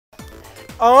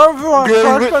Hello everyone,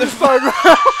 first and third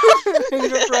round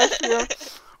in Russia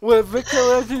with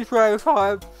Victor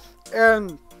 25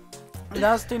 and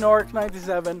Nasty Nork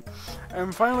 97,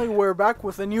 and finally we're back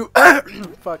with a new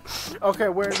fuck. Okay,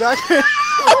 we're back.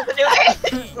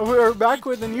 We're back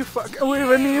with a new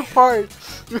with a new part.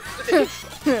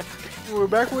 We're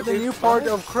back with a new part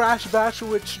of Crash Bash,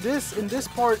 which in this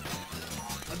part,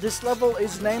 this level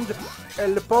is named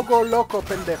El Pogo Loco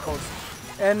pendejos,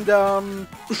 and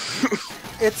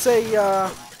it's a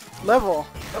level.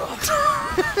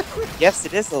 Yes,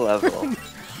 it is a level.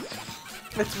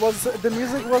 The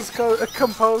music was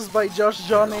composed by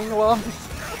John England.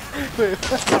 The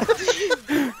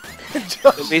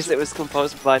music was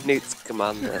composed by Newt's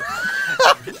Commander.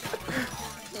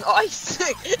 Nice!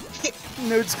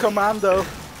 Nude's Commando.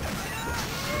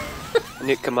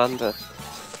 Newt Commander.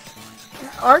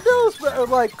 Are those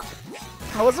like?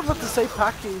 I was about to say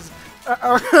Packies.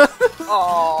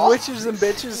 Witches and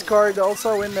Bitches card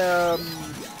also in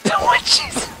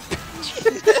Witches.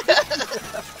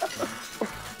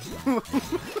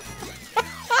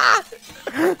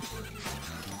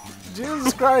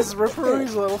 Jesus Christ,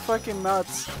 Rippero's little fucking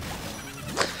nuts.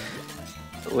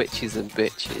 Witches and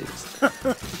bitches.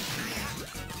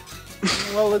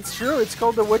 Well, it's true. It's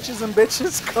called the Witches and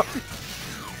Bitches card.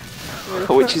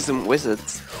 Witches and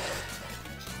wizards.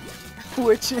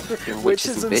 Witches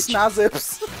and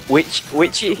Snazips.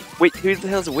 Witchy. Who the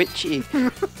hell's Witchy?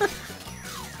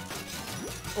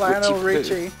 Lionel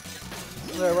Witchy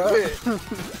Richie.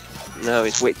 No,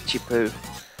 it's Witchy Poo.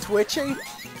 Twitchy?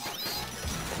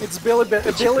 It's Billy with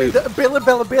the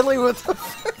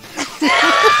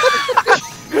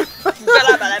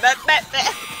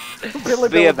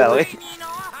Beer belly.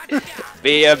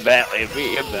 Beer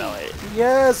belly.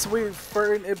 Yes, we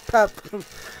fern it pep.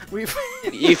 We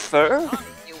You fur?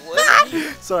 You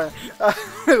would? Sorry.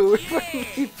 We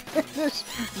finished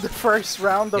the first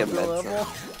round of You're the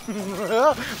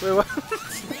mental. level.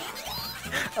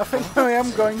 I think I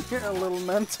am going a little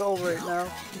mental right now.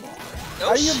 No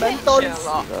Are you shit, mental?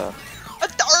 Sherlock. No.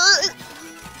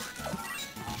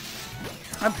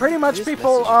 And pretty much, Just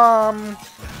people.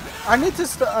 I need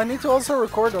to also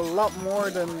record a lot more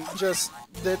than just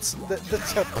this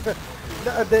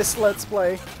let's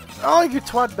play. Oh, you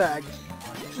twat bag!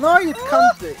 No, you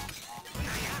cunt dick.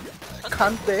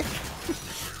 Cunt dick.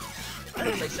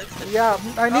 Yeah,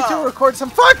 I need to record some.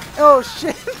 Fuck! Oh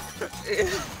shit!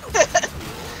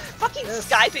 Fucking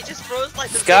Skype, it just froze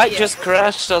like the Skype video. just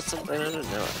crashed or something, I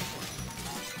don't know.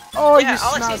 Oh, Yeah, you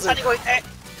Alex is snazzy. going,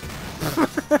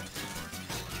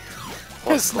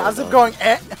 Snazzy going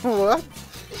eh? What?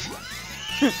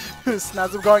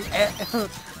 Snazzy going eh?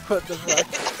 What the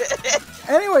fuck?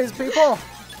 Anyways, people,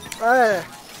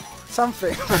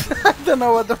 something. I don't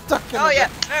know what I'm talking about. Oh yeah,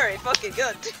 very fucking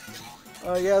good.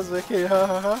 Oh yes, Vicky. Ha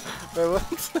ha ha. Wait, what?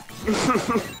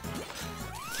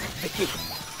 Vicky.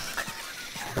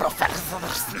 Professor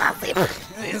Snazzy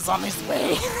is on his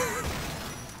way.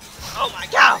 Oh my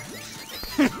god!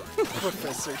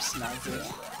 Professor Snazzy.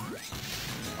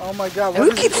 Oh my god, Who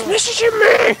what is keeps he doing? messaging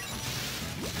me?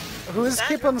 Who is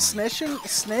keep on snitching?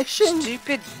 Snitching?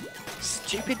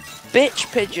 Stupid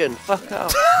bitch pigeon, fuck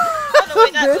off. Oh no,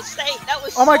 wait, that was Saint. That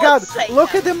was Oh my so god, Saint.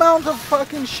 look at the amount of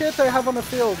fucking shit I have on the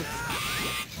field.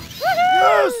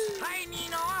 Yes!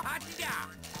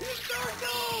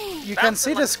 You can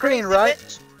see the screen, right?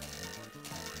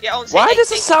 Yeah, on Why does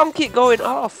the 18. sound keep going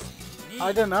off?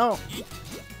 I don't know.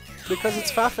 Because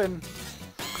it's faffin.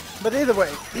 But either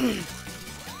way.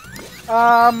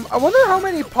 I wonder how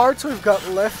many parts we've got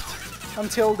left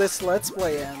until this Let's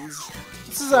Play ends.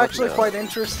 This is actually quite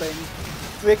interesting.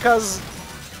 Because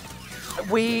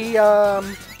we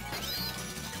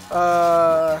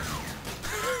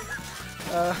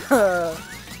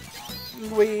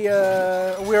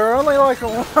we're only like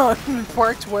on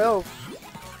part 12.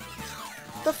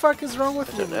 What the fuck is wrong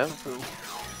with you? I don't know.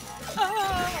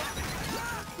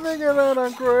 Nigga, that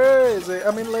I'm crazy.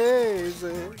 I mean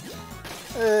lazy.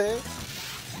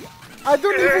 I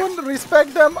don't even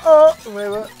respect them. Oh, wait,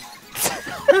 what?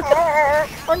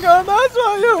 I'm gonna that's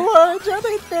why you want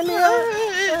Johnny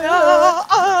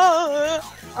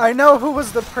I know who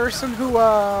was the person who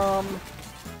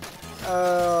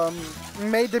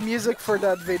made the music for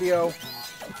that video.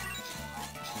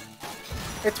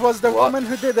 It was the woman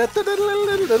who did that.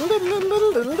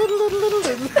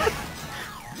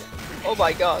 Oh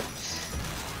my god.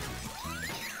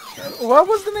 What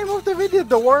was the name of the video?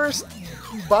 The worst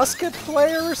basket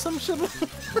player or some shit?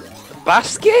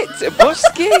 Basket?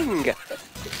 Busking!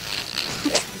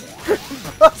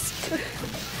 Basket.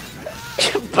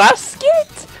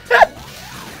 Basket?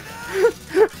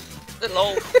 The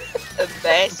lol.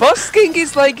 Best. Busking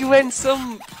is like when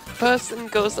some person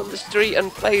goes on the street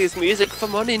and plays music for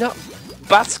money, not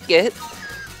basket.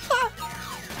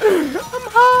 I'm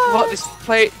high.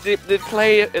 What they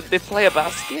play a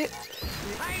basket?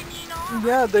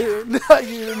 Yeah,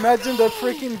 you imagine that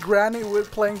freaking granny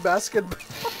with playing basketball.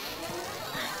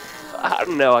 I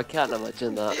don't know. I can't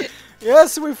imagine that.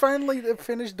 Yes, we finally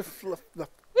finished the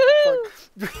Woohoo!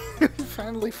 we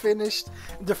finally finished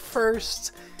the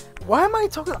first. Why am I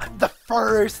talking the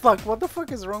first? Like, what the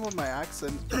fuck is wrong with my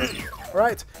accent?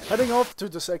 Right, heading off to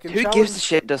the second Who challenge. gives a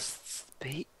shit to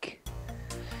speak?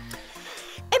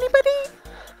 Anybody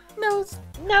knows?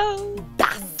 No.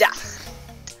 Das.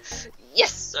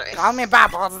 Yes, sorry. Call me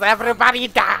Bubbles, everybody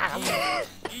does.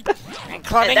 And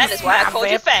that is why I called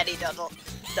you Fatty Duddle.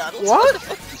 Duddles. What?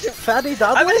 Fatty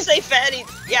Dudley? I'm gonna say Fanny.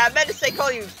 Yeah, I meant to say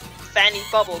call you Fanny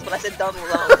Bubbles, but I said Duddle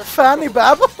wrong. Fanny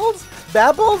Babbles?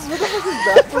 Babbles? What the fuck is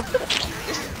Babbles?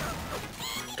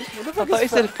 What the I fuck thought you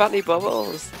is said Fanny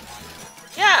Bubbles.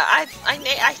 Yeah,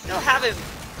 I still have him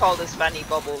called as Fanny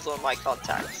Bubbles on my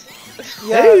contacts.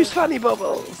 Yeah, Who's Fanny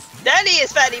Bubbles? Danny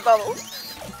is Fanny Bubbles.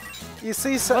 you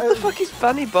see, What the fuck is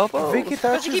Fanny Bubbles? Vicky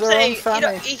Because he touches keeps her own saying,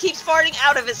 fanny. he keeps farting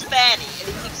out of his fanny, and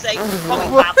he keeps saying, call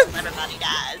me Bubbles, everybody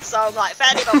dies. So I'm like,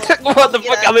 Fanny Bubbles. What the you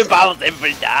fuck know, am I about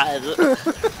every time?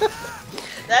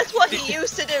 That's what he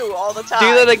used to do all the time.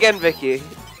 Do that again, Vicky.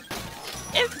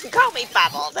 If you call me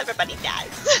Bubbles, everybody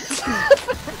dies.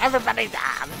 Everybody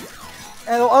does.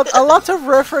 And a lot of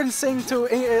referencing to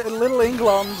Little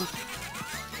England.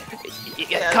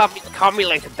 Yeah. Call me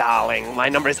like a darling. My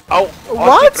number is oh,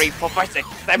 What? 3, 4, 5, 6,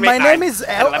 7, My 8, name 9, is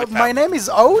 10, 11, my name is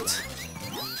Oat.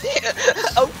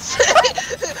 Oats.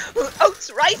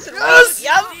 Oats, rice, and Yes! wheat.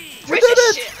 Yum. We did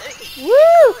it! Shit.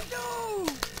 Woo!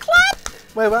 Clap!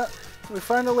 Wait, what? We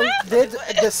finally did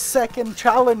the second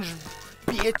challenge,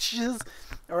 bitches.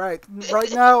 All right,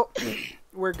 right now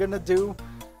we're gonna do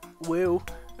the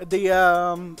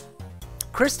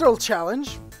crystal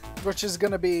challenge, which is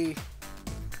gonna be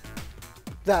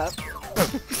that.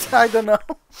 I don't know.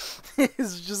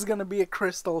 It's just gonna be a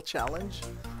crystal challenge,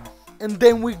 and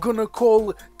then we're gonna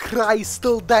call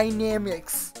Crystal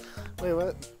Dynamics. Wait,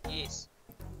 what? Yes.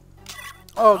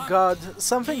 Oh god,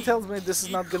 something tells me this is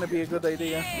not gonna be a good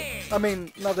idea. I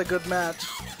mean, not a good match.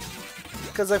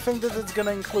 Because I think that it's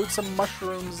gonna include some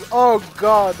mushrooms. Oh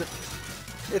god!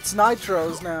 It's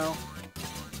nitros now.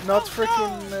 Not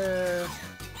freaking The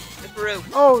brew.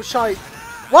 Oh shite.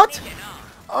 What?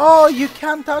 Oh, you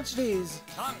can't touch these.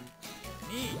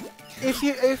 If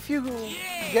you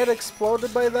get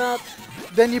exploded by that,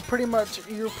 then you're pretty much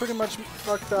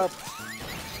fucked up.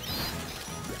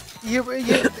 You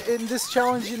in this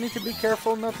challenge you need to be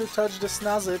careful not to touch the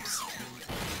snazips.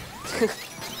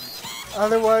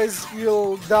 Otherwise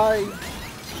you'll die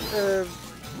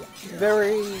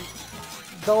very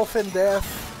dolphin death.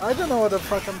 I don't know what the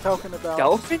fuck I'm talking about.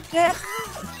 Dolphin death?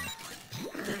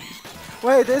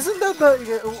 Wait, isn't that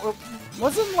the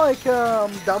wasn't like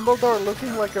Dumbledore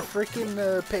looking like a freaking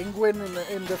penguin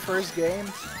in the first game?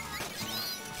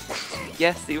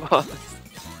 Yes, he was.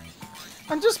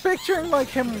 I'm just picturing like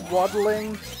him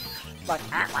waddling, like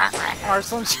or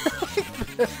some shit like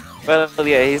that. Well,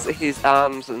 yeah, his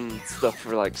arms and stuff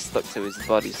were like stuck to his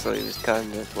body, so he was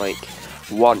kind of like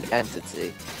one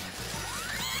entity.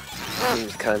 He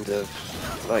was kind of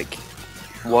like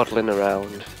waddling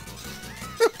around.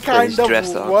 Kind of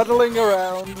dress on. waddling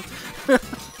around.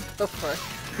 The fuck?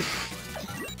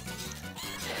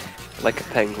 Like a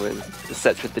penguin,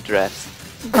 except with the dress.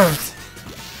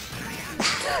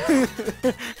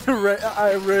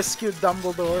 I rescued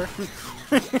Dumbledore.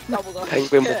 Dumbledore.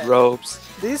 Penguin with robes.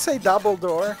 Did you say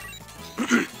Dumbledore?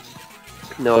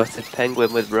 No, it's a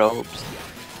penguin with robes.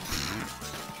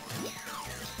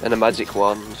 And a magic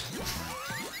wand.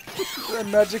 A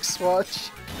magic swatch.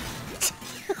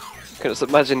 Because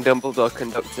imagine Dumbledore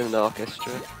conducting an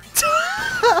orchestra.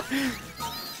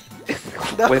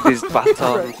 With his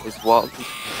baton, his wand.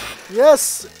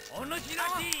 Yes!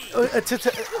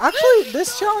 Actually,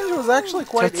 this challenge was actually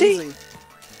quite Tutty? easy.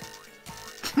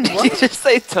 Did you just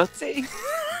say tutty?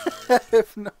 I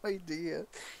have no idea.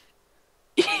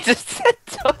 You just said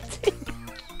tutty.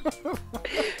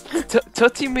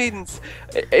 Tutty means,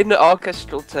 in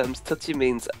orchestral terms, tutty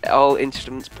means all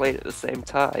instruments played at the same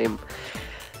time.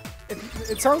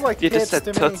 It sounds like You tits just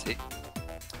said to tutty. me.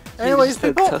 Anyways,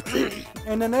 You just said people, tutty.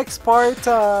 in the next part,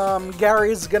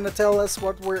 Gary's gonna tell us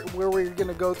where we're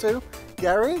gonna go to.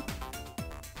 Gary?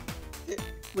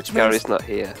 Which means, Gary's not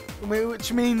here.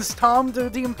 which means Tom do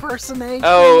the impersonation.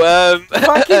 Oh,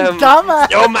 Fucking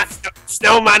dumbass!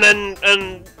 Snowman and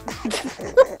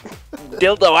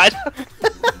dildo.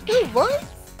 What?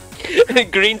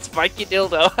 Green spiky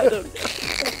dildo. I don't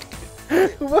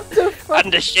know. What the fuck?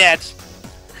 And a shed.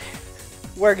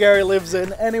 Where Gary lives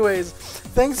in. Anyways,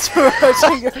 thanks for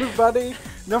watching, everybody.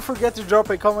 Don't forget to drop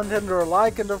a comment and or a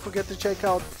like, and don't forget to check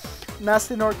out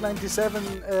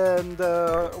NastyNork97 and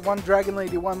One Dragon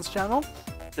Lady 1's channel.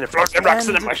 And it floats and rocks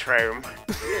in the mushroom.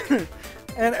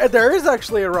 And there is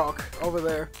actually a rock over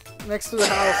there next to the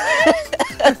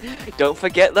house. Don't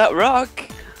forget that rock.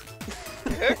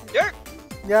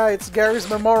 Yeah, it's Gary's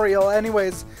memorial.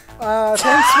 Anyways,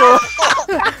 thanks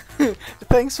for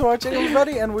thanks for watching,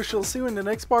 everybody, and we shall see you in the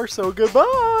next part. So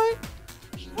goodbye.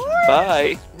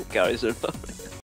 Bye. Gary's memorial.